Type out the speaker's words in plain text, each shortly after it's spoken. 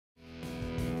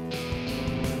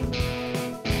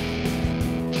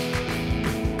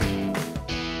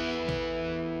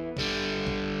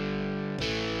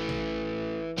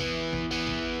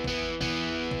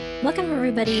Welcome,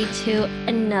 everybody, to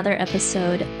another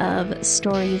episode of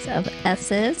Stories of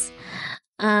Esses.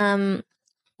 I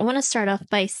want to start off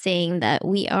by saying that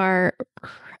we are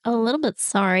a little bit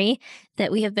sorry that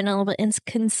we have been a little bit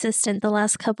inconsistent the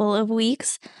last couple of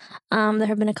weeks. There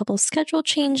have been a couple of schedule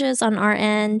changes on our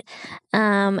end,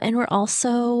 and we're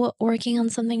also working on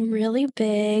something really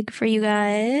big for you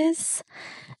guys.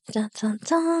 Dun, dun,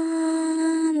 dun.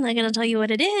 I'm not going to tell you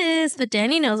what it is, but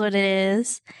Danny knows what it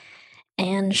is.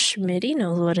 And Schmitty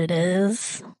knows what it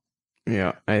is.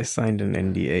 Yeah, I signed an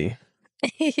NDA.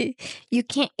 You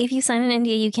can't, if you sign an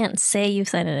NDA, you can't say you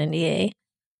signed an NDA.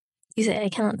 You say, I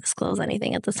cannot disclose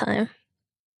anything at this time.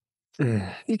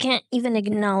 You can't even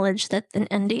acknowledge that an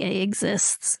NDA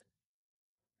exists.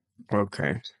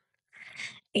 Okay.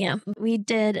 Yeah, we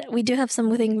do have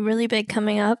something really big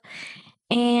coming up,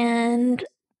 and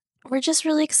we're just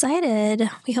really excited.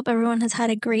 We hope everyone has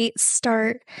had a great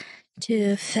start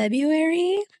to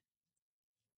February.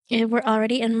 We're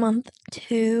already in month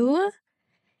 2.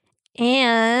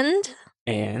 And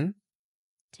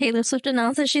Taylor Swift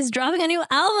announced that she's dropping a new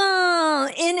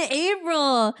album in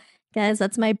April. Guys,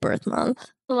 that's my birth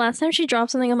month. The last time she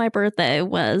dropped something on my birthday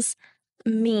was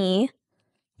Me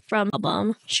from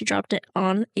album. She dropped it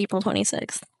on April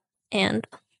 26th. And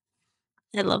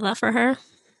I love that for her.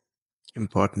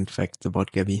 Important facts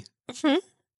about Gabby.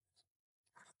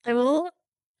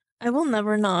 I will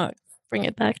never not bring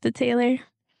it back to Taylor.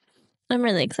 I'm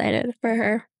really excited for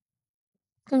her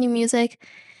new music.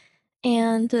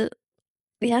 And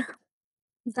yeah,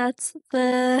 that's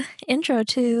the intro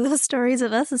to Stories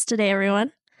of Esses today,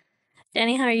 everyone.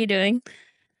 Danny, how are you doing?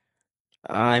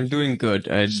 I'm doing good.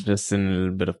 I just in a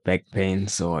little bit of back pain,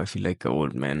 so I feel like an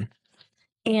old man.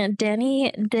 And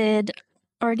Danny did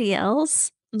RDLs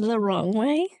the wrong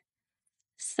way.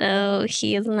 So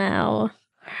he is now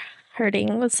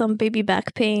hurting with some baby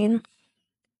back pain.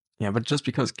 Yeah, but just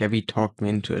because Gabby talked me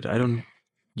into it, I don't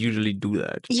usually do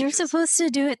that. You're supposed to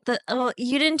do it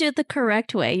you didn't do it the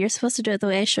correct way. You're supposed to do it the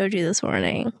way I showed you this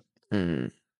morning.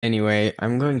 Anyway,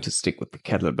 I'm going to stick with the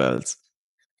kettlebells.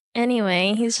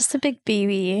 Anyway, he's just a big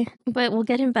baby, but we'll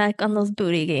get him back on those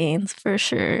booty gains for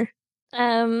sure.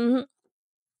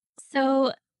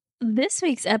 So this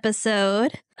week's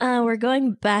episode, we're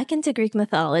going back into Greek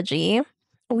mythology.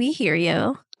 We hear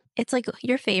you. It's like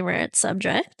your favorite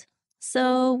subject,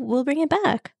 so we'll bring it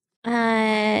back.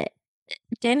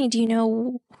 Danny, do you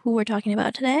know who we're talking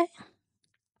about today?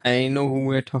 I know who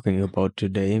we're talking about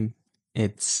today.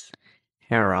 It's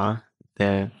Hera,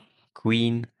 the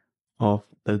queen of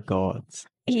the gods.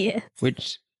 Yes.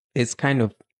 Which is kind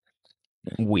of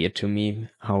weird to me.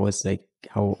 How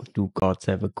do gods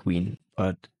have a queen?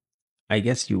 But I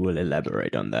guess you will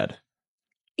elaborate on that.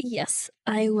 Yes,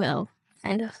 I will.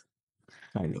 Kind of.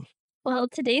 Well,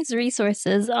 today's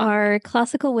resources are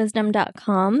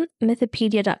classicalwisdom.com,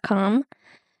 mythopedia.com,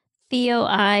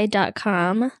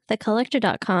 theoi.com,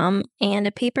 thecollector.com, and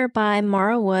a paper by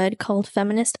Mara Wood called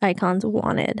Feminist Icons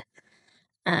Wanted.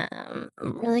 I'm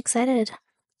really excited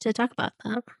to talk about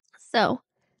that. So,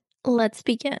 let's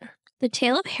begin. The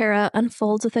tale of Hera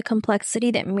unfolds with a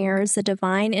complexity that mirrors the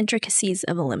divine intricacies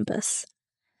of Olympus.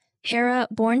 Hera,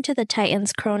 born to the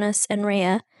Titans Cronus and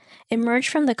Rhea, emerged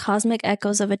from the cosmic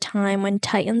echoes of a time when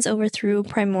Titans overthrew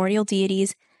primordial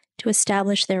deities to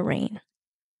establish their reign.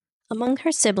 Among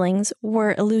her siblings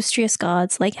were illustrious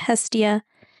gods like Hestia,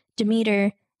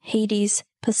 Demeter, Hades,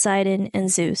 Poseidon,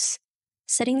 and Zeus,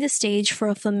 setting the stage for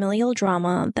a familial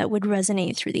drama that would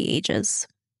resonate through the ages.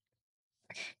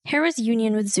 Hera's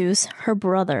union with Zeus, her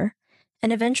brother,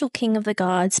 an eventual king of the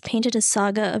gods, painted a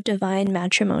saga of divine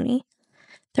matrimony.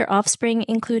 Their offspring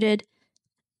included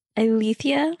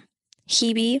Eileithyia,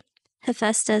 Hebe,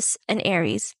 Hephaestus, and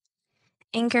Ares,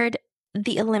 anchored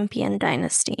the Olympian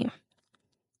dynasty.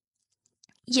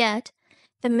 Yet,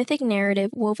 the mythic narrative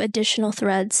wove additional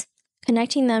threads,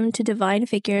 connecting them to divine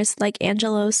figures like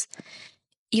Angelos,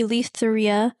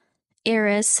 Eleuthyria,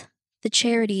 Eris, the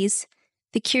Charites,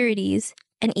 the Curides,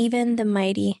 and even the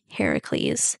mighty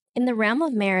Heracles. In the realm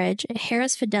of marriage,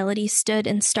 Hera's fidelity stood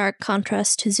in stark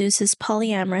contrast to Zeus's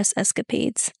polyamorous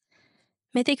escapades.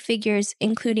 Mythic figures,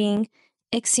 including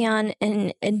Ixion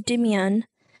and Endymion,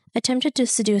 attempted to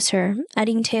seduce her,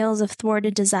 adding tales of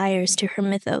thwarted desires to her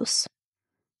mythos.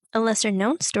 A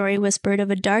lesser-known story whispered of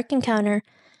a dark encounter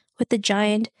with the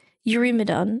giant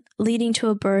Eurymedon, leading to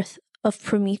a birth of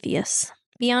Prometheus.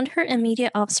 Beyond her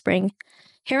immediate offspring,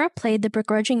 Hera played the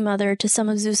begrudging mother to some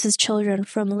of Zeus's children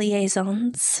from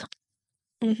liaisons.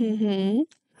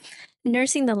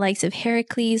 Nursing the likes of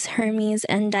Heracles, Hermes,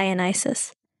 and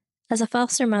Dionysus. As a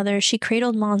foster mother, she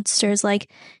cradled monsters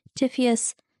like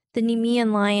Typhoeus, the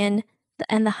Nemean lion,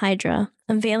 and the Hydra,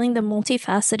 unveiling the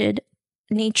multifaceted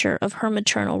nature of her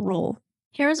maternal role.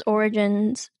 Hera's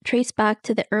origins trace back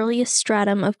to the earliest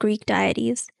stratum of Greek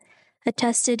deities,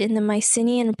 attested in the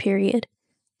Mycenaean period.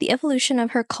 The evolution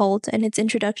of her cult and its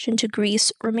introduction to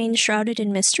Greece remain shrouded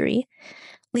in mystery,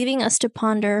 leaving us to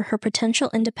ponder her potential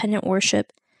independent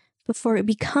worship before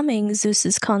becoming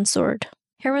Zeus's consort.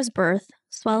 Hera's birth,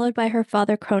 swallowed by her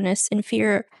father Cronus in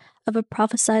fear of a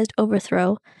prophesied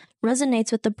overthrow,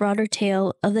 resonates with the broader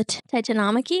tale of the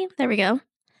Titanomachy. There we go.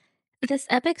 This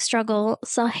epic struggle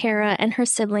saw Hera and her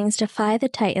siblings defy the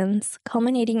Titans,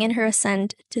 culminating in her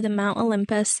ascent to the Mount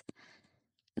Olympus,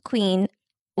 queen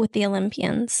with the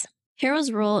Olympians.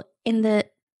 Hera's role in the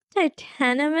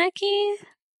Titanomachy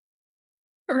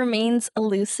remains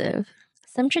elusive.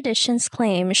 Some traditions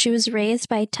claim she was raised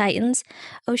by Titans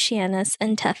Oceanus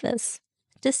and Tethys,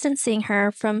 distancing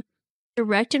her from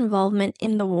direct involvement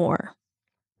in the war.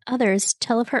 Others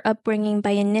tell of her upbringing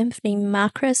by a nymph named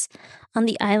Macris on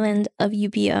the island of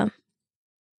Euboea.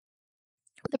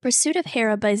 The pursuit of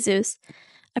Hera by Zeus,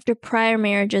 after prior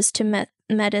marriages to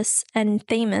Metis and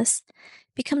Themis,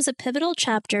 becomes a pivotal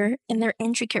chapter in their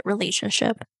intricate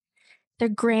relationship. Their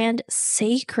grand,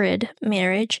 sacred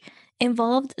marriage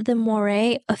involved the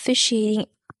Moirae officiating,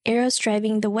 Eros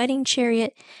driving the wedding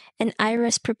chariot, and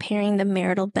Iris preparing the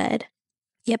marital bed.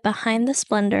 Yet behind the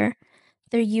splendor,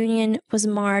 their union was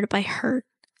marred by hurt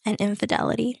and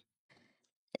infidelity.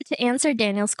 To answer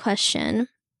Daniel's question,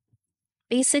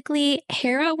 basically,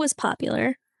 Hera was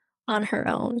popular on her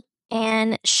own,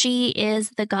 and she is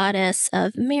the goddess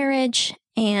of marriage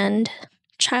and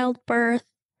childbirth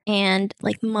and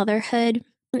like motherhood.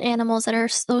 Animals that are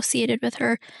associated with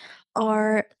her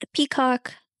are the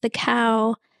peacock, the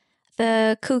cow,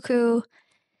 the cuckoo,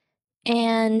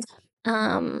 and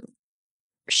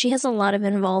she has a lot of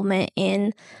involvement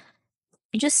in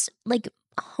just like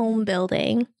home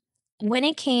building. When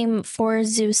it came for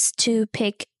Zeus to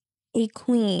pick a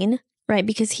queen, right,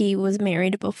 because he was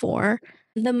married before,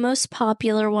 the most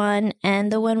popular one and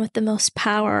the one with the most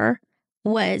power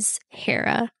was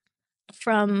Hera,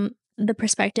 from the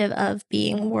perspective of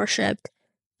being worshipped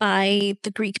by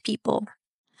the Greek people.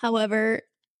 However,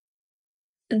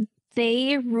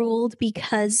 they ruled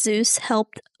because Zeus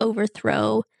helped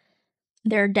overthrow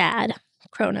their dad,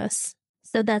 Cronus.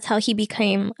 So that's how he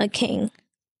became a king.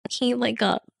 He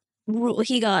got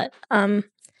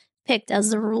picked as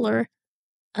the ruler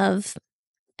of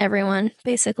everyone,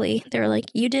 basically. They were like,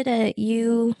 you did it,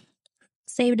 you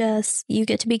saved us, you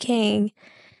get to be king.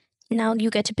 Now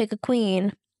you get to pick a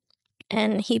queen.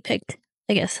 And he picked,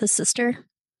 I guess, his sister.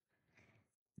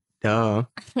 Duh.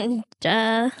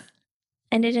 Duh.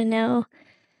 I didn't know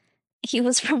he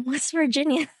was from West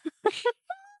Virginia.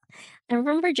 I'm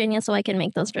from Virginia, so I can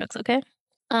make those jokes, okay?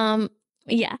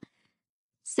 Yeah.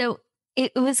 So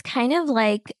it was kind of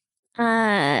like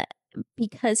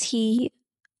because he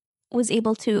was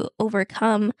able to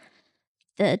overcome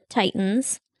the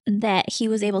Titans, that he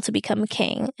was able to become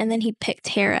king. And then he picked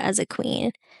Hera as a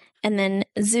queen. And then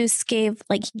Zeus gave,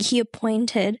 like, he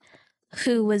appointed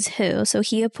who was who. So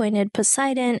he appointed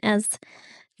Poseidon as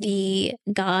the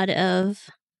god of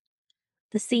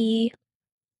the sea,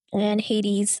 and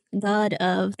Hades, god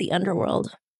of the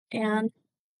underworld. And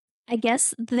I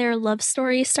guess their love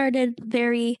story started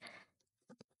very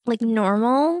like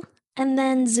normal, and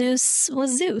then Zeus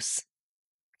was Zeus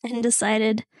and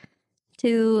decided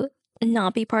to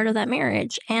not be part of that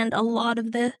marriage. And a lot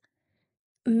of the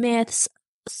myths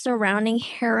surrounding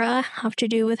Hera have to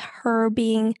do with her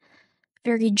being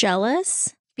very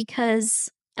jealous, because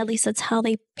at least that's how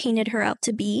they painted her out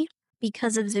to be,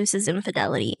 because of Zeus's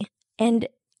infidelity. And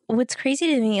what's crazy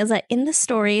to me is that in the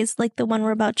stories, like the one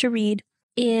we're about to read,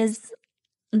 is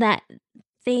that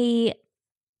they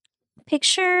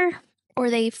picture or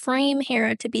they frame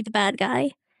Hera to be the bad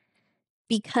guy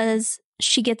because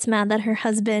she gets mad that her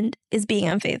husband is being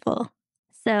unfaithful.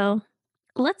 So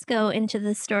let's go into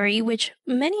the story, which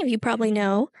many of you probably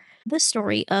know, the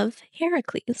story of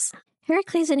Heracles.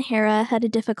 Heracles and Hera had a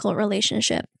difficult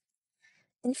relationship.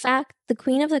 In fact, the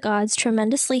queen of the gods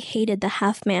tremendously hated the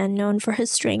half-man known for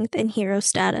his strength and hero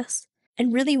status,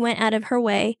 and really went out of her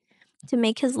way to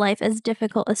make his life as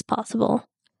difficult as possible.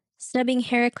 Snubbing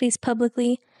Heracles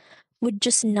publicly would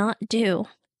just not do.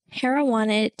 Hera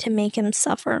wanted to make him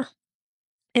suffer.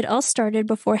 It all started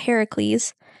before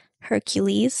Heracles,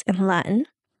 Hercules in Latin,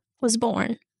 was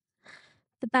born.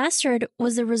 The bastard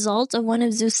was the result of one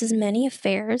of Zeus's many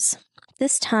affairs,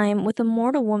 this time with a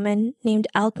mortal woman named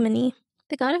Alcmene.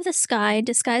 The god of the sky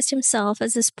disguised himself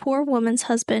as this poor woman's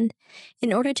husband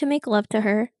in order to make love to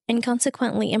her, and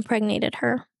consequently impregnated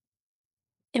her.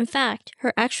 In fact,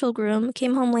 her actual groom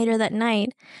came home later that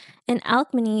night, and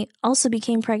Alcmene also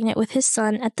became pregnant with his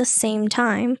son at the same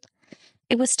time.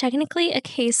 It was technically a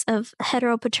case of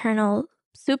heteropaternal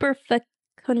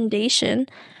superfecundation,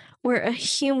 where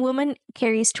a woman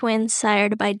carries twins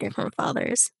sired by different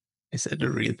fathers. Is that a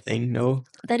real thing? No.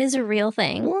 That is a real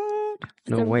thing. What? It's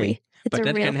No a way. it's But a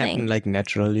that real can happen thing. like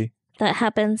naturally. That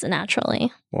happens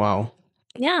naturally. Wow.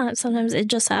 Yeah, sometimes it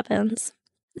just happens.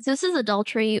 Zeus's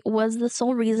adultery was the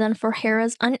sole reason for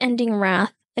Hera's unending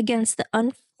wrath against the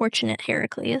unfortunate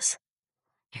Heracles.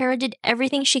 Hera did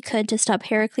everything she could to stop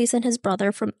Heracles and his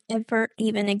brother from ever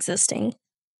even existing.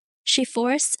 She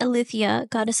forced Eilithyia,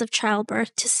 goddess of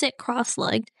childbirth, to sit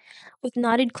cross-legged with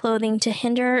knotted clothing to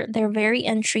hinder their very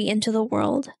entry into the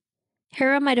world.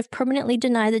 Hera might have permanently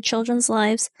denied the children's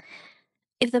lives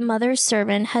if the mother's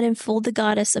servant hadn't fooled the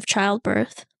goddess of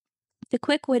childbirth. The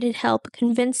quick-witted help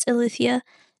convinced Eilithyia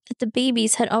that the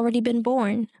babies had already been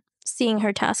born. Seeing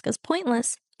her task as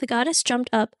pointless, the goddess jumped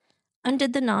up,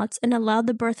 undid the knots, and allowed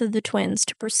the birth of the twins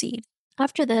to proceed.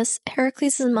 After this,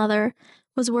 Heracles' mother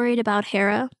was worried about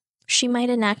Hera. She might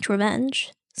enact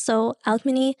revenge. So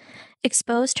Alcmene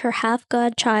exposed her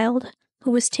half-god child,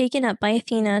 who was taken up by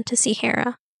Athena to see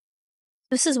Hera.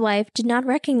 Zeus's wife did not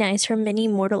recognize her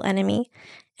mini-mortal enemy,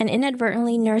 and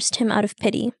inadvertently nursed him out of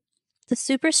pity. The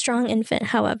super-strong infant,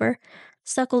 however,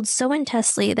 suckled so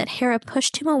intensely that Hera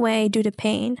pushed him away due to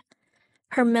pain.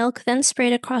 Her milk then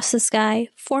sprayed across the sky,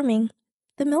 forming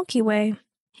the Milky Way.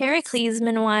 Heracles,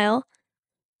 meanwhile,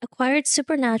 acquired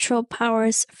supernatural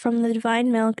powers from the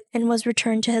divine milk and was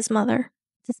returned to his mother.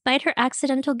 Despite her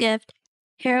accidental gift,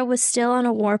 Hera was still on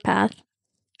a warpath.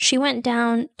 She sent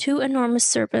down two enormous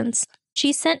serpents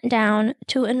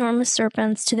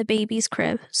to the baby's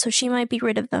crib so she might be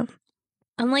rid of them.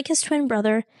 Unlike his twin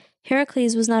brother,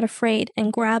 Heracles was not afraid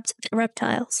and grabbed the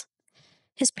reptiles.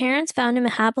 His parents found him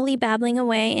happily babbling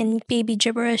away in baby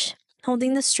gibberish,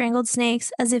 holding the strangled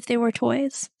snakes as if they were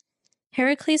toys.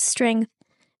 Heracles' strength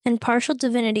and partial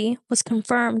divinity was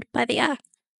confirmed by the act.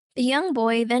 The young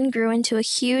boy then grew into a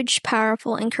huge,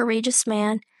 powerful, and courageous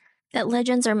man that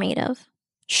legends are made of.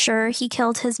 Sure, he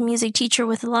killed his music teacher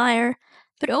with a lyre,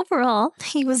 but overall,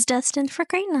 he was destined for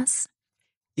greatness.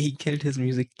 He killed his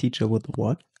music teacher with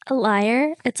what? A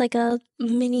lyre? It's like a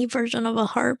mini version of a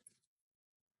harp.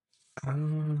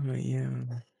 Oh, yeah.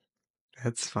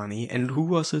 That's funny. And who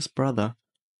was his brother?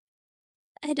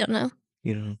 I don't know.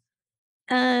 You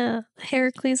know.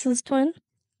 Heracles' twin?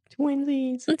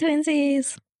 Twinsies.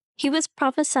 Twinsies. He was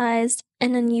prophesied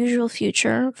an unusual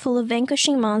future, full of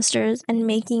vanquishing monsters and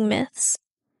making myths.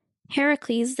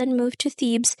 Heracles then moved to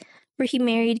Thebes, where he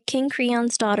married King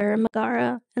Creon's daughter,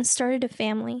 Megara, and started a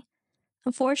family.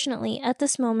 Unfortunately, at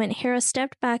this moment, Hera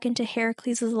stepped back into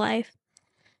Heracles' life.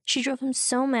 She drove him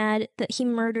so mad that he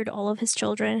murdered all of his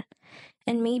children,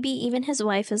 and maybe even his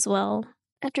wife as well.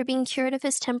 After being cured of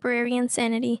his temporary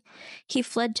insanity, he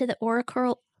fled to the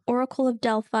Oracle of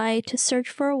Delphi to search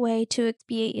for a way to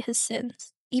expiate his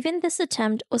sins. Even this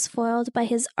attempt was foiled by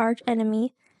his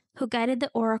arch-enemy, who guided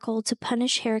the oracle to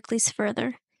punish Heracles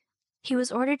further. He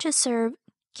was ordered to serve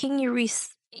King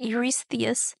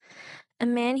Eurystheus, a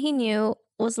man he knew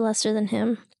was lesser than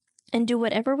him, and do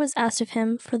whatever was asked of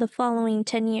him for the following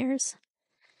 10 years.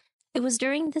 It was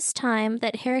during this time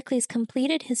that Heracles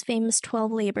completed his famous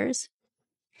 12 labors.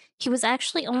 He was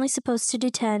actually only supposed to do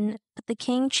 10, but the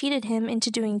king cheated him into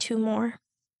doing 2 more.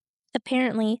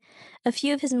 Apparently, a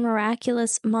few of his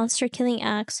miraculous monster-killing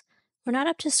acts were not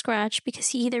up to scratch because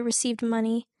he either received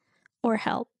money or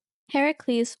help.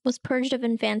 Heracles was purged of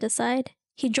infanticide.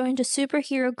 He joined a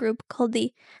superhero group called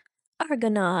the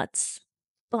Argonauts.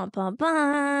 Bum, bum,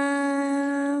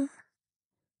 bum.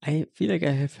 I feel like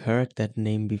I have heard that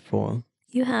name before.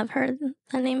 You have heard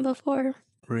that name before?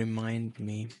 Remind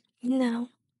me. No.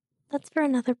 That's for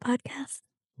another podcast.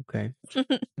 Okay.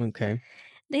 Okay.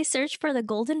 They searched for the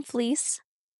Golden Fleece,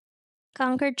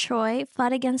 conquered Troy,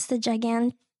 fought against the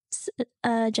Gigantes,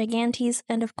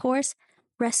 and of course,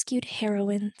 rescued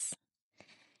heroines.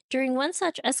 During one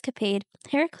such escapade,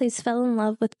 Heracles fell in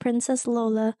love with Princess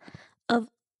Lola of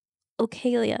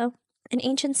Oechalia, an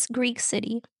ancient Greek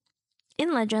city.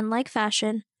 In legend, like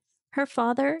fashion, her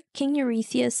father, King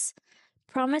Eurystheus,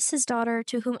 promised his daughter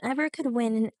to whomever could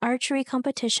win an archery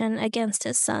competition against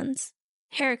his sons.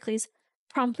 Heracles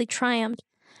promptly triumphed,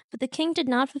 but the king did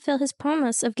not fulfill his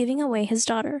promise of giving away his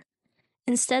daughter.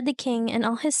 Instead, the king and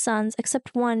all his sons,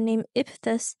 except one named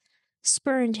Iphthus,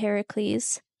 spurned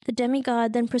Heracles. The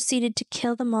demigod then proceeded to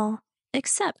kill them all,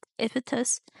 except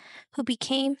Iphthus, who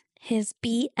became his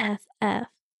BFF.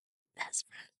 Best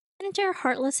friend. Enter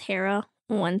heartless Hera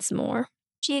once more.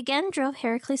 She again drove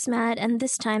Heracles mad, and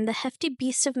this time the hefty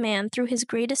beast of man threw his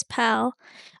greatest pal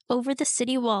over the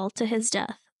city wall to his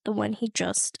death, the one he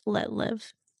just let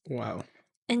live. Wow.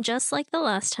 And just like the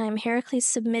last time, Heracles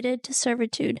submitted to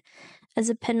servitude as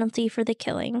a penalty for the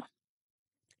killing.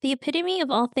 The epitome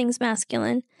of all things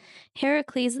masculine,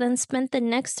 Heracles then spent the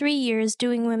next 3 years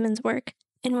doing women's work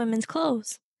in women's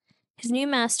clothes. His new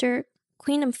master,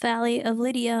 Queen Omphale of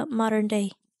Lydia,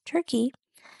 modern-day Turkey,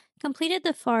 completed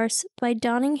the farce by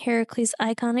donning Heracles'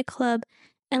 iconic club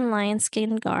and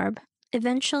lion-skin garb.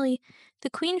 Eventually, the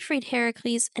queen freed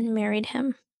Heracles and married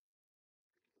him.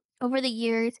 Over the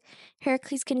years,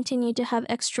 Heracles continued to have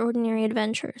extraordinary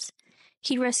adventures.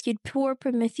 He rescued poor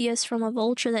Prometheus from a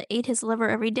vulture that ate his liver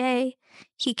every day.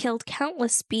 He killed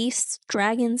countless beasts,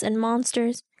 dragons, and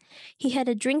monsters. He had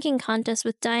a drinking contest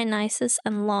with Dionysus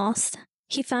and lost.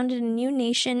 He founded a new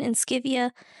nation in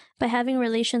Scythia by having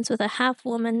relations with a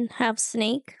half-woman,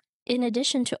 half-snake. In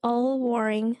addition to all the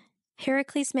warring,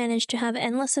 Heracles managed to have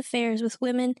endless affairs with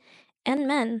women and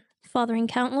men, fathering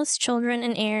countless children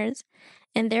and heirs,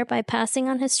 and thereby passing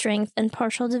on his strength and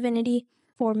partial divinity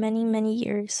for many, many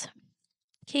years.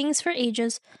 Kings for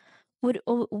ages would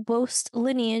boast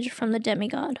lineage from the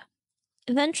demigod.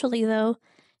 Eventually, though,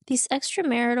 these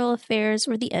extramarital affairs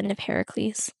were the end of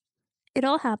Heracles. It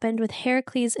all happened with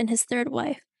Heracles and his third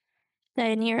wife,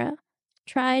 Deianira,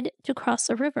 tried to cross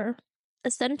a river.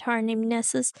 A centaur named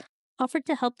Nessus offered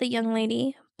to help the young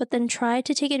lady, but then tried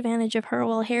to take advantage of her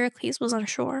while Heracles was on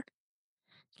shore.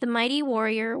 The mighty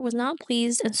warrior was not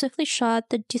pleased and swiftly shot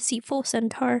the deceitful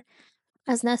centaur.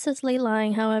 As Nessus lay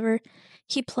lying, however,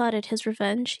 he plotted his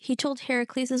revenge. He told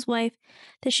Heracles' wife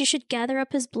that she should gather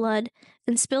up his blood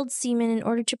and spilled semen in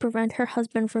order to prevent her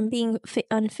husband from being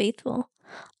unfaithful.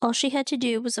 All she had to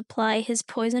do was apply his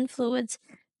poison fluids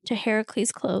to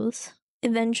Heracles' clothes.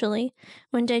 Eventually,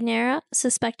 when Deianira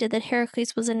suspected that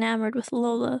Heracles was enamored with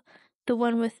Lola, the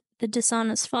one with the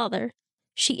dishonest father,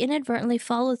 she inadvertently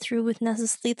followed through with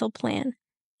Nessus' lethal plan.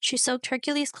 She soaked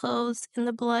Hercules' clothes in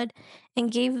the blood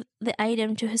and gave the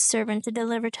item to his servant to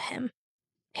deliver to him.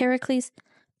 Heracles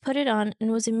put it on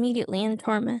and was immediately in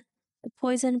torment. The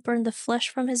poison burned the flesh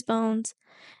from his bones,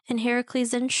 and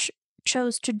Heracles then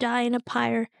chose to die in a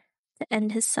pyre to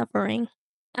end his suffering.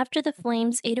 After the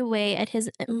flames ate away at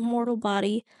his immortal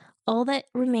body, all that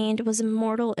remained was a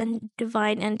mortal and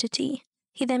divine entity.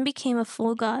 He then became a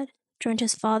full god, joined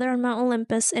his father on Mount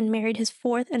Olympus, and married his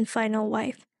fourth and final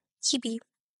wife, Hebe,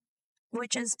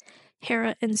 which is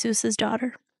Hera and Zeus's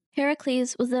daughter.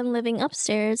 Heracles was then living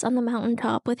upstairs on the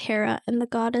mountaintop with Hera and the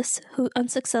goddess who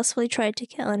unsuccessfully tried to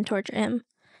kill and torture him.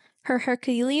 Her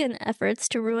Herculean efforts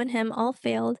to ruin him all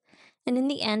failed, and in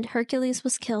the end, Hercules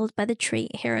was killed by the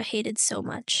trait Hera hated so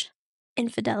much,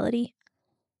 infidelity.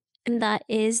 And that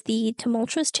is the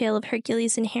tumultuous tale of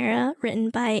Hercules and Hera, written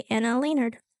by Anna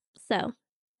Leonard. So,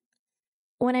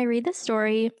 when I read this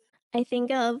story, I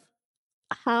think of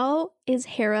how is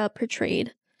Hera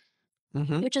portrayed,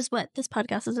 which is what this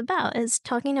podcast is about, is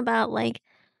talking about like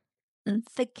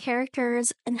the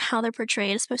characters and how they're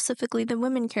portrayed, specifically the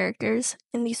women characters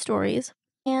in these stories.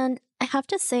 And I have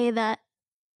to say that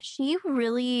she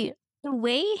really, the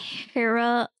way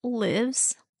Hera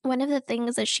lives, one of the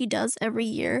things that she does every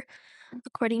year,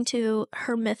 according to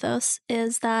her mythos,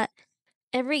 is that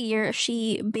every year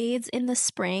she bathes in the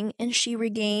spring and she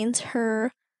regains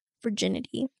her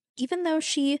virginity. Even though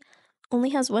she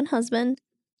only has one husband,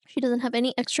 she doesn't have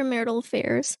any extramarital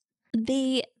affairs.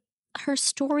 Her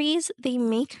stories, they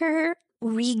make her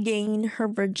regain her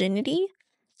virginity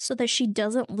so that she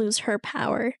doesn't lose her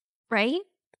power, right?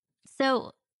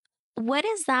 So what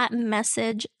is that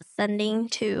message sending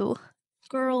to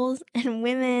girls and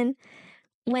women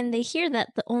when they hear that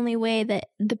the only way that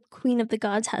the Queen of the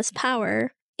Gods has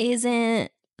power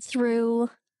isn't through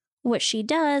what she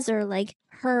does or like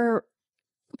her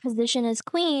position as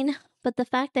queen, but the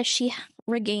fact that she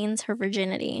regains her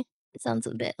virginity? It sounds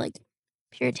a bit like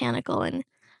puritanical and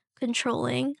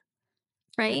controlling,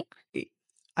 right?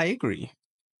 I agree.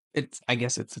 I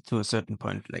guess it's to a certain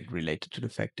point like related to the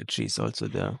fact that she's also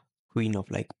the queen of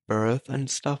like birth and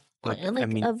stuff. But Like I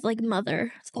mean, of like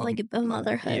mother, like a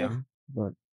motherhood, yeah,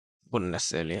 but wouldn't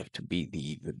necessarily have to be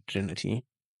the virginity.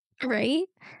 right?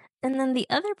 And then the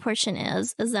other portion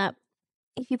is that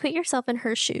if you put yourself in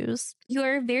her shoes, you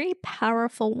are a very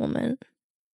powerful woman.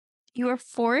 You are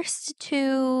forced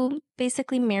to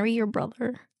basically marry your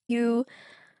brother. You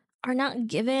are not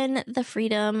given the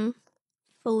freedom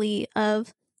fully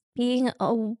of being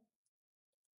a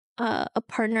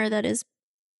partner that is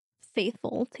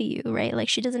faithful to you, right? Like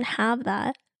she doesn't have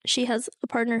that. She has a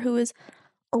partner who is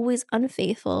always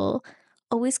unfaithful,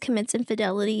 always commits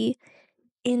infidelity.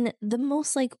 in the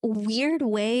most like weird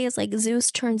ways. Like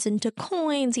Zeus turns into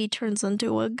coins, he turns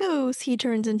into a goose, he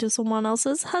turns into someone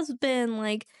else's husband,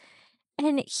 like,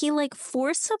 and he like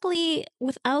forcibly,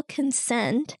 without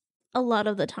consent, a lot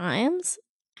of the times,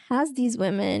 has these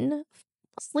women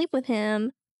sleep with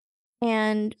him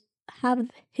and have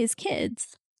his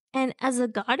kids. And as a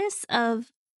goddess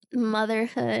of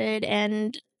motherhood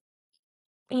and,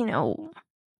 you know,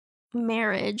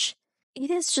 marriage,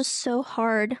 it is just so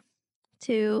hard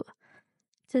to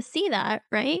see that,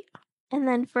 right? And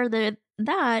then further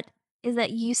that is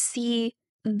that you see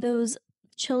those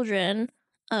children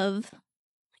of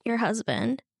your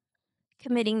husband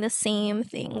committing the same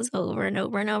things over and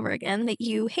over and over again that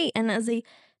you hate. And as a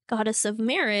goddess of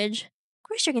marriage, of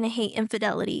course you're going to hate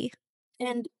infidelity.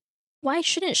 And why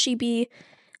shouldn't she be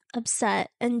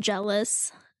upset and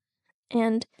jealous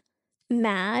and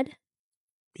mad?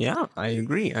 Yeah, I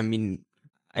agree. I mean,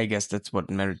 I guess that's what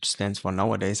marriage stands for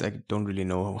nowadays. I don't really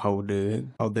know how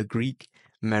the Greek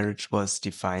marriage was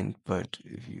defined, but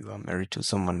if you are married to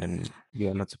someone, then you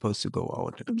are not supposed to go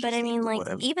out. And But I just mean, do like,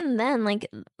 whatever. even then, like,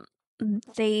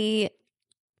 they,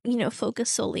 focus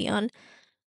solely on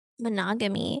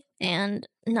monogamy and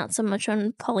not so much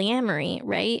on polyamory,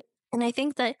 right? And I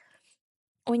think that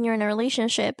when you're in a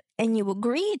relationship and you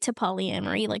agree to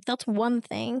polyamory, like, that's one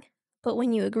thing. But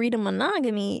when you agree to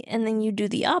monogamy and then you do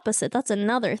the opposite, that's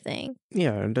another thing.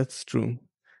 Yeah, that's true.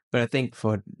 But I think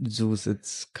for Zeus,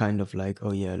 it's kind of like,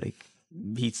 oh yeah, like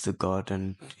he's the god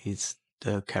and he's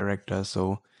the character,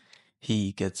 so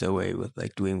he gets away with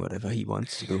like doing whatever he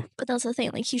wants to do. But that's the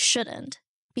thing, like, he shouldn't.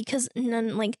 Because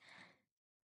none, like,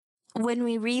 when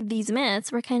we read these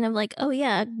myths, we're kind of like, oh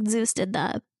yeah, Zeus did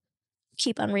that.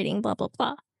 Keep on reading, blah, blah,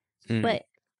 blah. Mm. But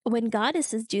when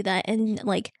goddesses do that and,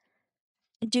 like,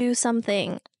 do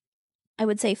something, I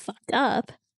would say, fucked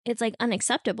up, it's, like,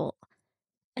 unacceptable.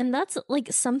 And that's,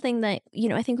 like, something that,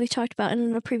 I think we've talked about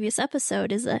in a previous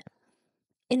episode, is that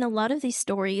in a lot of these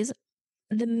stories,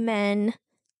 the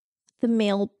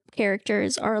male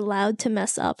characters are allowed to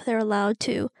mess up. They're allowed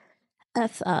to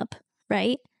F up,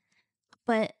 right?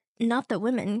 But not the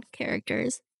women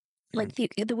characters. Like,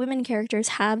 the women characters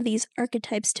have these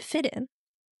archetypes to fit in,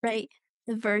 right?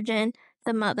 The virgin,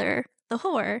 the mother, the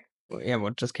whore. Yeah,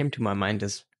 what just came to my mind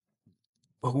is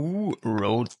who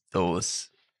wrote those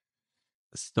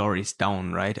stories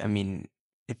down, right? I mean,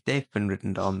 if they've been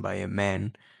written down by a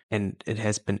man and it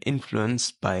has been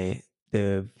influenced by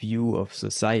the view of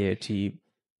society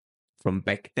from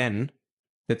back then,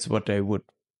 that's what I would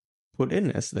put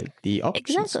in as like the options,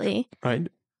 Exactly. right?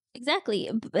 Exactly.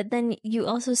 But then you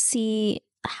also see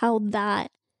how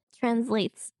that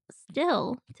translates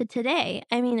still to today.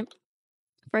 I mean,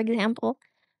 for example,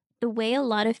 the way a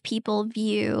lot of people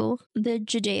view the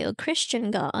Judeo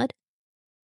Christian God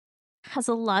has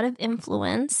a lot of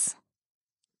influence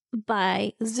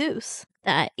by Zeus.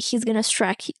 That he's going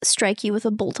to strike you with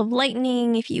a bolt of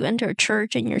lightning if you enter a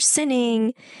church and you're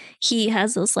sinning. He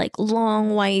has this like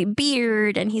long white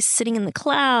beard and he's sitting in the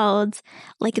clouds.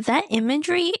 Like, that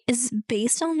imagery is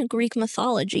based on Greek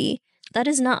mythology. That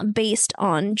is not based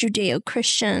on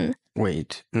Judeo-Christian.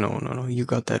 Wait, no, you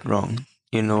got that wrong.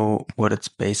 You know what it's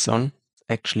based on? It's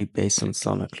actually based on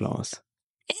Santa Claus.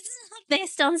 It's not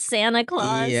based on Santa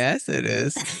Claus. Yes, it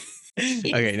is.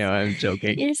 Okay, no, I'm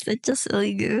joking. You're such a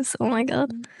silly goose. Oh my god.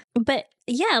 But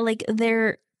yeah, like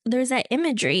there's that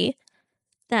imagery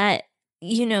that,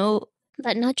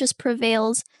 that not just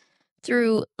prevails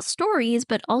through stories,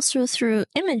 but also through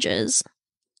images,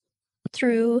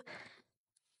 through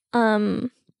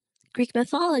Greek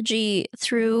mythology,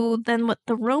 through then what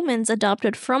the Romans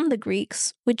adopted from the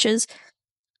Greeks, which is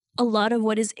a lot of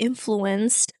what is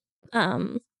influenced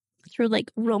through like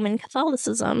Roman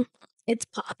Catholicism. It's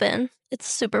poppin'. It's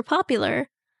super popular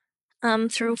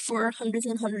for hundreds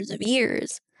and hundreds of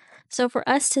years. So for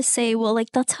us to say, well,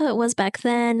 like, that's how it was back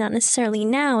then, not necessarily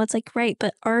now, it's like, right,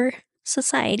 but our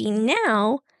society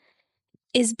now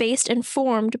is based and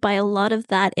formed by a lot of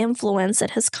that influence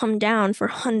that has come down for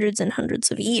hundreds and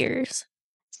hundreds of years.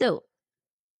 So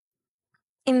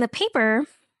in the paper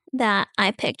that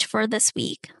I picked for this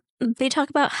week, they talk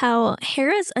about how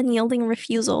Hera's unyielding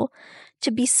refusal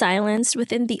to be silenced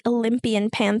within the Olympian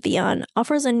pantheon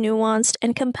offers a nuanced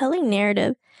and compelling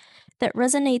narrative that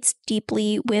resonates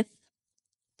deeply with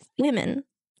women.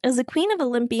 As the queen of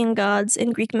Olympian gods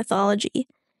in Greek mythology,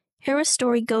 Hera's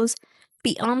story goes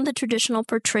beyond the traditional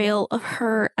portrayal of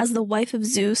her as the wife of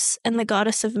Zeus and the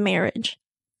goddess of marriage.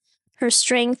 Her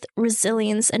strength,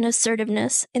 resilience, and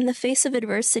assertiveness in the face of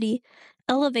adversity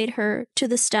elevate her to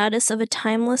the status of a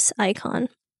timeless icon,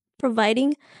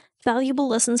 providing valuable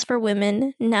lessons for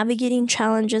women navigating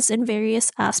challenges in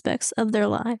various aspects of their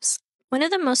lives. One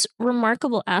of the most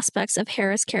remarkable aspects of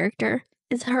Hera's character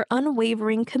is her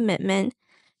unwavering commitment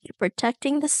to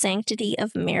protecting the sanctity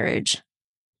of marriage.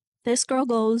 This girl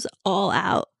goes all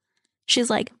out. She's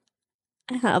like,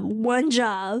 I have one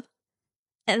job,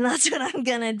 and that's what I'm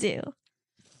gonna do.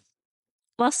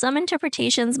 While some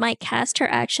interpretations might cast her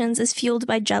actions as fueled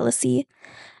by jealousy,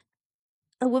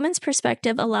 a woman's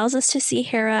perspective allows us to see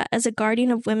Hera as a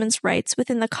guardian of women's rights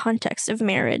within the context of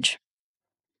marriage.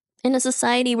 In a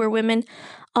society where women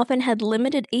often had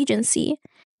limited agency,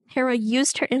 Hera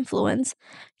used her influence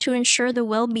to ensure the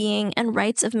well-being and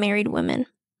rights of married women.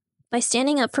 By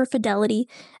standing up for fidelity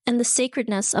and the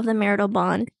sacredness of the marital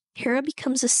bond, Hera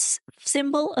becomes a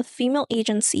symbol of female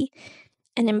agency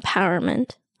and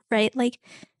empowerment, right? Like,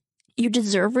 you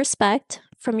deserve respect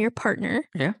from your partner.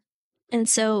 Yeah. And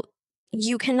so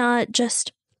you cannot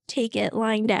just take it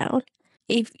lying down.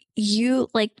 If you,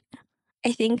 like,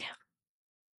 I think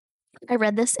I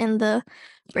read this in the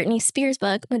Britney Spears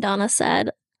book, Madonna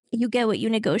said, you get what you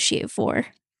negotiate for.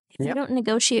 If you don't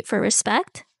negotiate for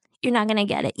respect, you're not going to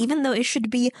get it, even though it should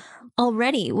be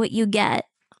already what you get,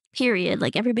 period.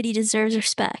 Like, everybody deserves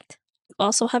respect. You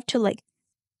also have to, like,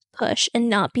 push and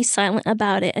not be silent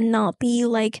about it and not be,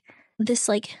 like, this,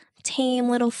 like, tame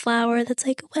little flower that's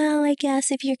like, well, I guess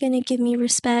if you're going to give me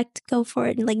respect, go for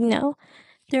it. And, like, no.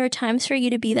 There are times for you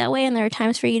to be that way, and there are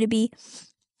times for you to be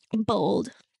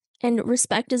bold. And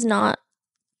respect is not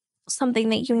something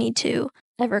that you need to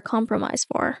ever compromise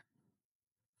for.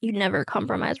 You never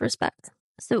compromise respect.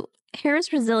 So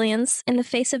Hera's resilience in the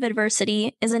face of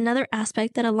adversity is another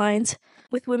aspect that aligns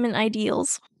with women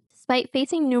ideals. Despite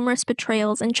facing numerous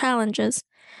betrayals and challenges,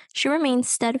 she remains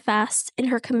steadfast in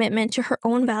her commitment to her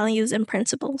own values and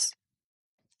principles.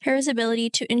 Hera's ability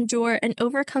to endure and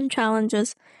overcome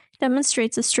challenges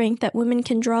demonstrates a strength that women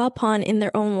can draw upon in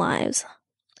their own lives.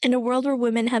 In a world where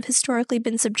women have historically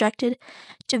been subjected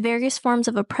to various forms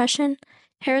of oppression,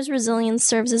 Hera's resilience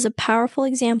serves as a powerful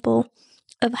example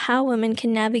of how women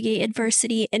can navigate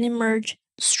adversity and emerge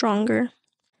stronger.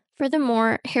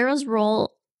 Furthermore, Hera's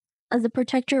role as a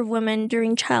protector of women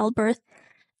during childbirth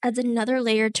adds another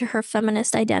layer to her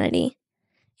feminist identity.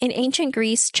 In ancient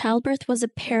Greece, childbirth was a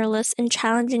perilous and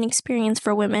challenging experience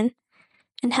for women,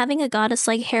 and having a goddess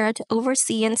like Hera to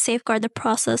oversee and safeguard the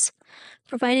process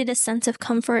provided a sense of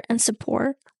comfort and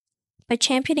support. By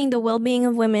championing the well-being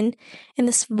of women in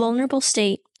this vulnerable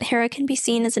state, Hera can be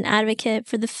seen as an advocate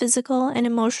for the physical and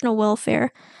emotional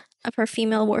welfare of her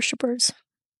female worshippers.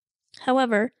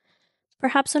 However,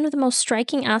 perhaps one of the most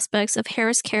striking aspects of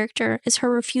Hera's character is her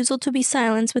refusal to be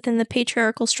silenced within the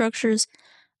patriarchal structures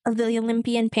of the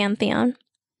Olympian pantheon.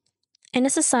 In a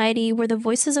society where the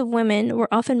voices of women were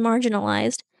often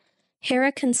marginalized,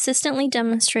 Hera consistently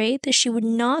demonstrated that she would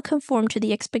not conform to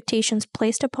the expectations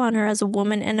placed upon her as a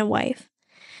woman and a wife.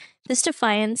 This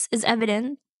defiance is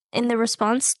evident in the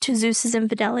response to Zeus's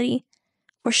infidelity,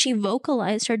 where she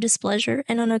vocalized her displeasure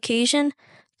and on occasion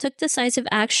took decisive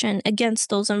action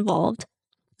against those involved.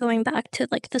 Going back to,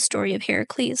 like, the story of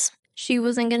Heracles. She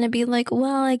wasn't going to be like,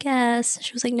 well, I guess.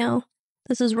 She was like, no,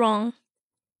 this is wrong.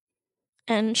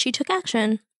 And she took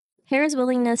action. Hera's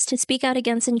willingness to speak out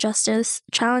against injustice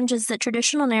challenges the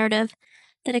traditional narrative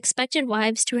that expected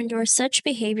wives to endure such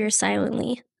behavior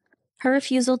silently. Her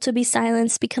refusal to be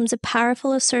silenced becomes a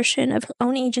powerful assertion of her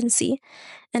own agency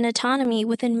and autonomy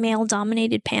within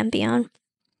male-dominated pantheon.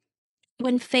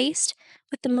 When faced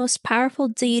with the most powerful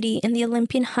deity in the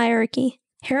Olympian hierarchy,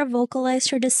 Hera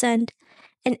vocalized her dissent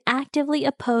and actively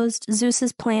opposed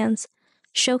Zeus's plans,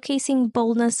 showcasing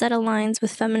boldness that aligns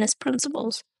with feminist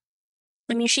principles.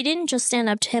 I mean, she didn't just stand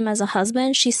up to him as a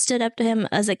husband, she stood up to him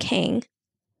as a king.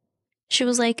 She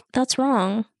was like, that's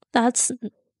wrong. That's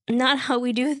not how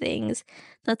we do things.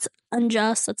 That's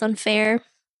unjust. That's unfair.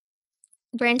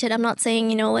 Granted, I'm not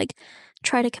saying, like,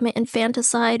 try to commit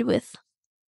infanticide with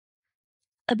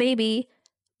a baby,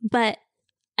 but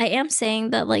I am saying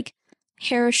that, like,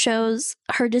 Hera shows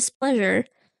her displeasure,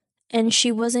 and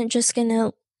she wasn't just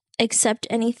gonna accept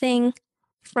anything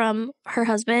from her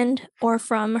husband or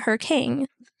from her king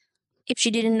if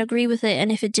she didn't agree with it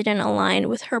and if it didn't align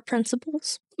with her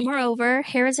principles. Moreover,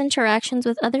 Hera's interactions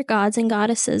with other gods and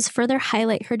goddesses further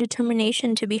highlight her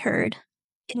determination to be heard.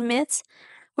 In myths,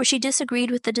 where she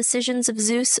disagreed with the decisions of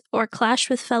Zeus or clashed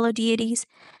with fellow deities,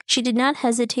 she did not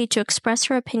hesitate to express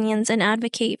her opinions and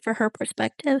advocate for her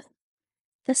perspective.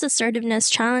 This assertiveness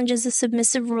challenges the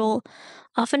submissive role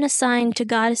often assigned to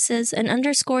goddesses and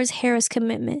underscores Hera's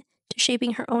commitment to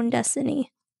shaping her own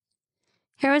destiny.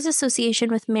 Hera's association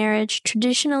with marriage,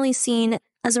 traditionally seen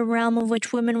as a realm of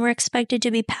which women were expected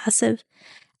to be passive,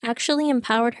 actually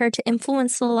empowered her to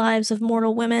influence the lives of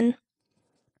mortal women.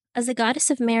 As a goddess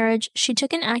of marriage, she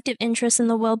took an active interest in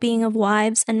the well being of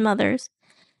wives and mothers,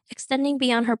 extending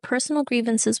beyond her personal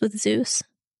grievances with Zeus.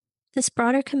 This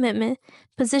broader commitment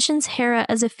positions Hera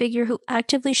as a figure who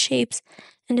actively shapes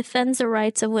and defends the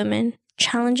rights of women,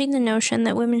 challenging the notion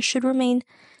that women should remain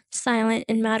silent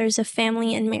in matters of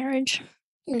family and marriage.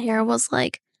 And Hera was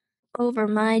like, over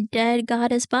my dead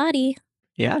goddess body.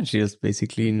 Yeah, she was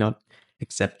basically not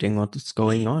accepting what's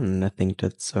going on, and I think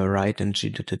that's right, and she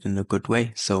did it in a good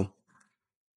way. So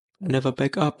never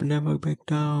back up, never back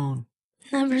down.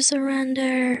 Never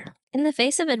surrender. In the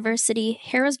face of adversity,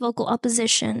 Hera's vocal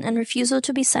opposition and refusal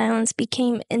to be silenced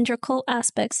became integral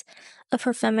aspects of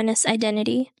her feminist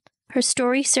identity. Her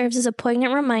story serves as a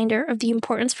poignant reminder of the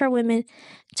importance for women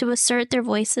to assert their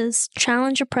voices,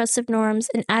 challenge oppressive norms,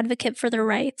 and advocate for their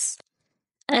rights.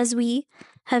 As we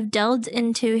have delved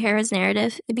into Hera's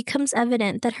narrative, it becomes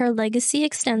evident that her legacy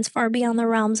extends far beyond the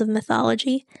realms of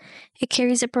mythology. It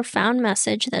carries a profound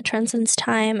message that transcends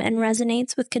time and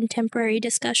resonates with contemporary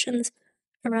discussions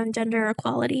around gender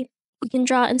equality. We can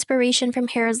draw inspiration from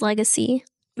Hera's legacy.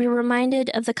 We're reminded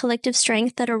of the collective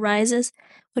strength that arises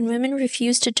when women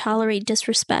refuse to tolerate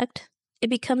disrespect. It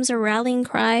becomes a rallying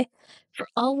cry for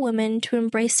all women to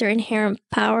embrace their inherent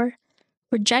power,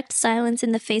 reject silence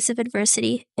in the face of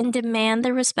adversity, and demand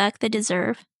the respect they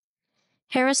deserve.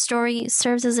 Hera's story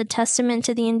serves as a testament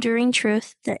to the enduring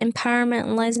truth that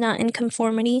empowerment lies not in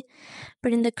conformity,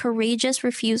 but in the courageous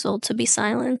refusal to be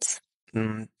silenced.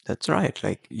 That's right.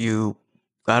 Like, you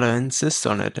gotta insist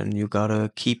on it, and you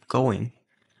gotta keep going.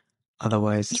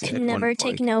 Otherwise, You at can one never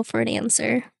take point, no for an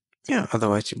answer, yeah,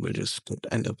 otherwise you will just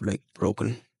end up like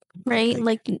broken. right?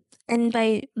 And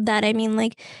by that I mean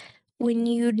like when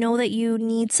you know that you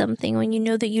need something, when you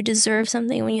know that you deserve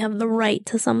something, when you have the right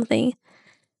to something,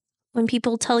 when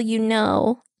people tell you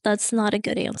no, that's not a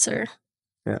good answer.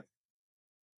 Yeah.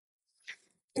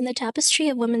 In the tapestry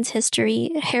of women's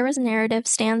history, Hera's narrative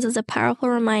stands as a powerful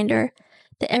reminder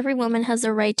that every woman has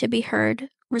the right to be heard,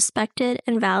 respected,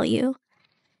 and valued.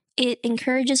 It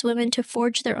encourages women to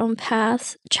forge their own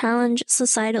paths, challenge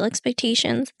societal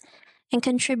expectations, and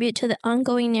contribute to the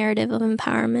ongoing narrative of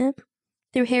empowerment.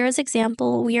 Through Hera's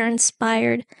example, we are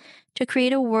inspired to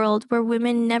create a world where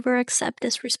women never accept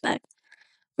disrespect,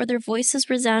 where their voices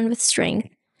resound with strength,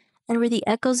 and where the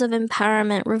echoes of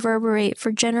empowerment reverberate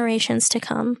for generations to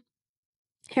come.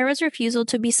 Hera's refusal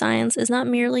to be silenced is not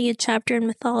merely a chapter in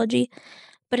mythology,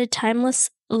 but a timeless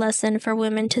lesson for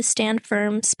women to stand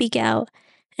firm, speak out,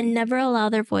 and never allow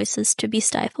their voices to be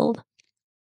stifled.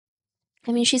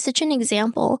 I mean, she's such an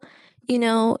example. You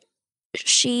know,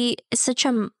 she is such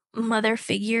a mother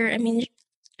figure. I mean,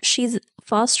 she's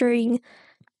fostering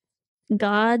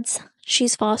gods,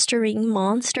 she's fostering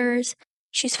monsters,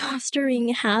 she's fostering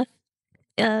half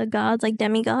gods, like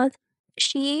demigods.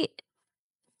 She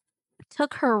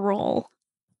took her role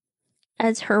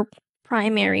as her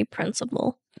primary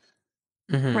principle,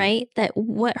 right? That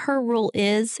what her role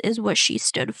is what she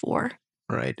stood for.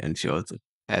 Right, and she also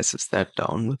passes that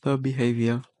down with her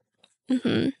behavior.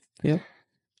 Mm-hmm. Yeah.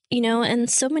 You know, and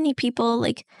so many people,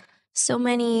 like so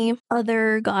many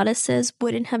other goddesses,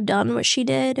 wouldn't have done what she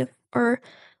did, or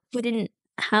wouldn't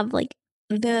have like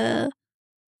the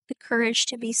courage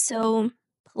to be so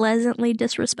pleasantly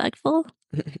disrespectful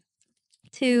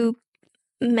to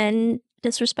men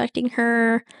disrespecting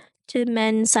her, to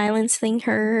men silencing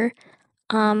her,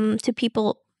 to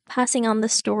people passing on the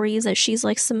stories that she's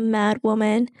like some mad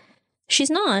woman. She's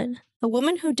not. A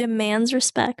woman who demands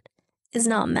respect is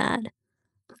not mad.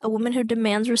 A woman who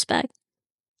demands respect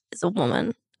is a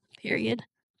woman, period.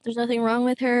 There's nothing wrong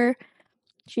with her.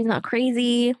 She's not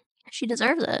crazy. She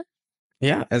deserves it.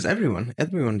 Yeah, as everyone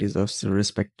deserves the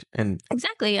respect, and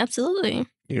Exactly, absolutely.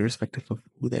 irrespective of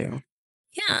who they are.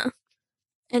 Yeah.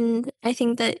 And I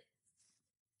think that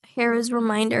Hera's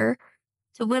reminder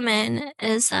to women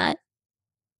is that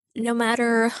no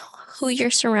matter who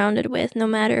you're surrounded with, no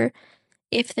matter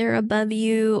if they're above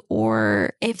you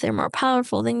or if they're more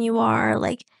powerful than you are,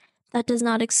 like that does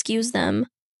not excuse them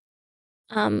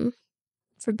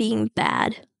for being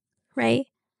bad, right?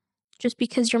 Just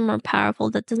because you're more powerful,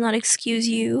 that does not excuse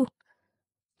you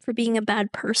for being a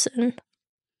bad person.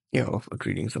 Yeah, or for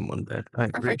treating someone bad. I Or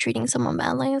agree. for treating someone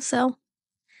badly. So,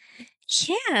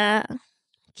 yeah.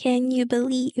 Can you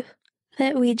believe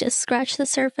that we just scratched the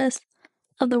surface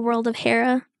of the world of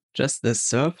Hera? Just the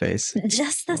surface.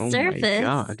 Just the Oh my surface.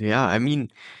 god, yeah. I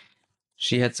mean,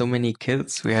 she had so many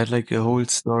kills. We had like a whole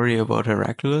story about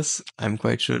Heracles. I'm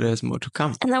quite sure there's more to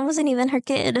come. And that wasn't even her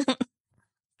kid.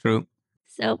 True.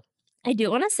 So I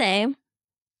do want to say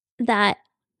that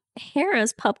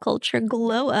Hera's pop culture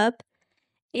glow up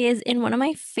is in one of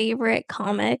my favorite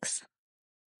comics,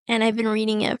 and I've been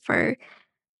reading it for,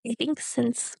 I think,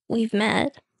 since we've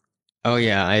met. Oh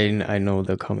yeah, I know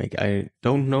the comic. I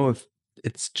don't know if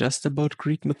it's just about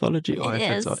Greek mythology or It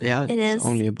if it's is. yeah, It it's is.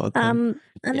 only about them.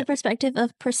 On Yeah. the perspective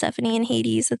of Persephone and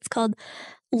Hades, it's called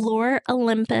Lore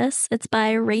Olympus. It's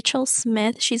by Rachel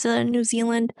Smith. She's a New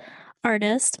Zealand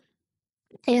artist.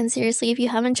 And seriously, if you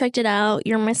haven't checked it out,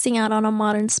 you're missing out on a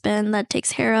modern spin that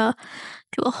takes Hera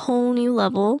to a whole new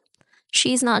level.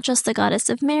 She's not just the goddess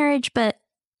of marriage, but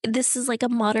this is like a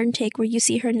modern take where you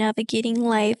see her navigating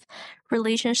life,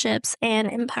 relationships, and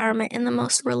empowerment in the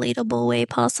most relatable way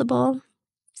possible.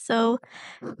 So,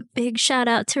 big shout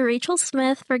out to Rachel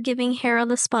Smith for giving Hera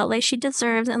the spotlight she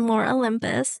deserves in Lore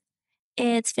Olympus.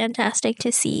 It's fantastic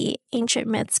to see ancient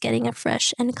myths getting a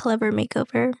fresh and clever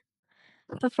makeover.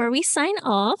 Before we sign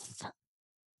off,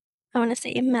 I want to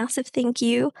say a massive thank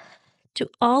you to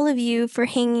all of you for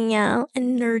hanging out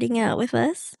and nerding out with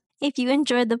us. If you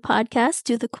enjoyed the podcast,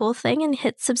 do the cool thing and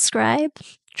hit subscribe,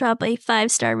 drop a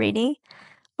 5-star rating,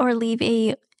 or leave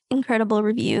a incredible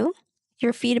review.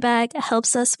 Your feedback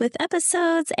helps us with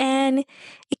episodes and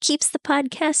it keeps the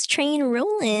podcast train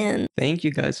rolling. Thank you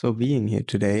guys for being here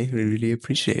today. We really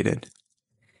appreciate it.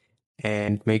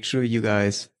 And make sure you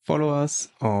guys follow us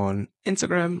on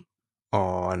Instagram,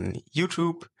 on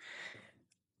YouTube,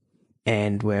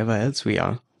 and wherever else we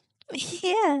are.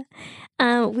 Yeah.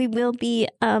 We will be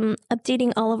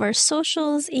updating all of our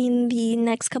socials in the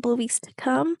next couple of weeks to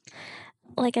come.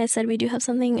 Like I said, we do have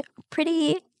something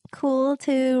pretty cool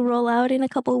to roll out in a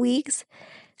couple weeks.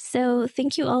 So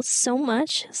thank you all so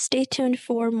much. Stay tuned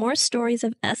for more stories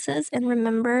of Esses, and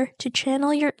remember to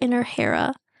channel your inner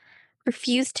Hera.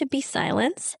 Refuse to be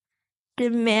silenced.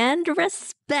 Demand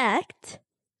respect.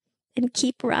 And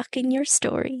keep rocking your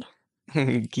story.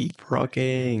 Keep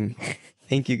rocking.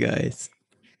 Thank you guys.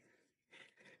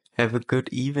 Have a good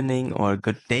evening or a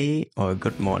good day or a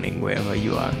good morning wherever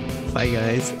you are. Bye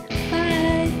guys. Bye.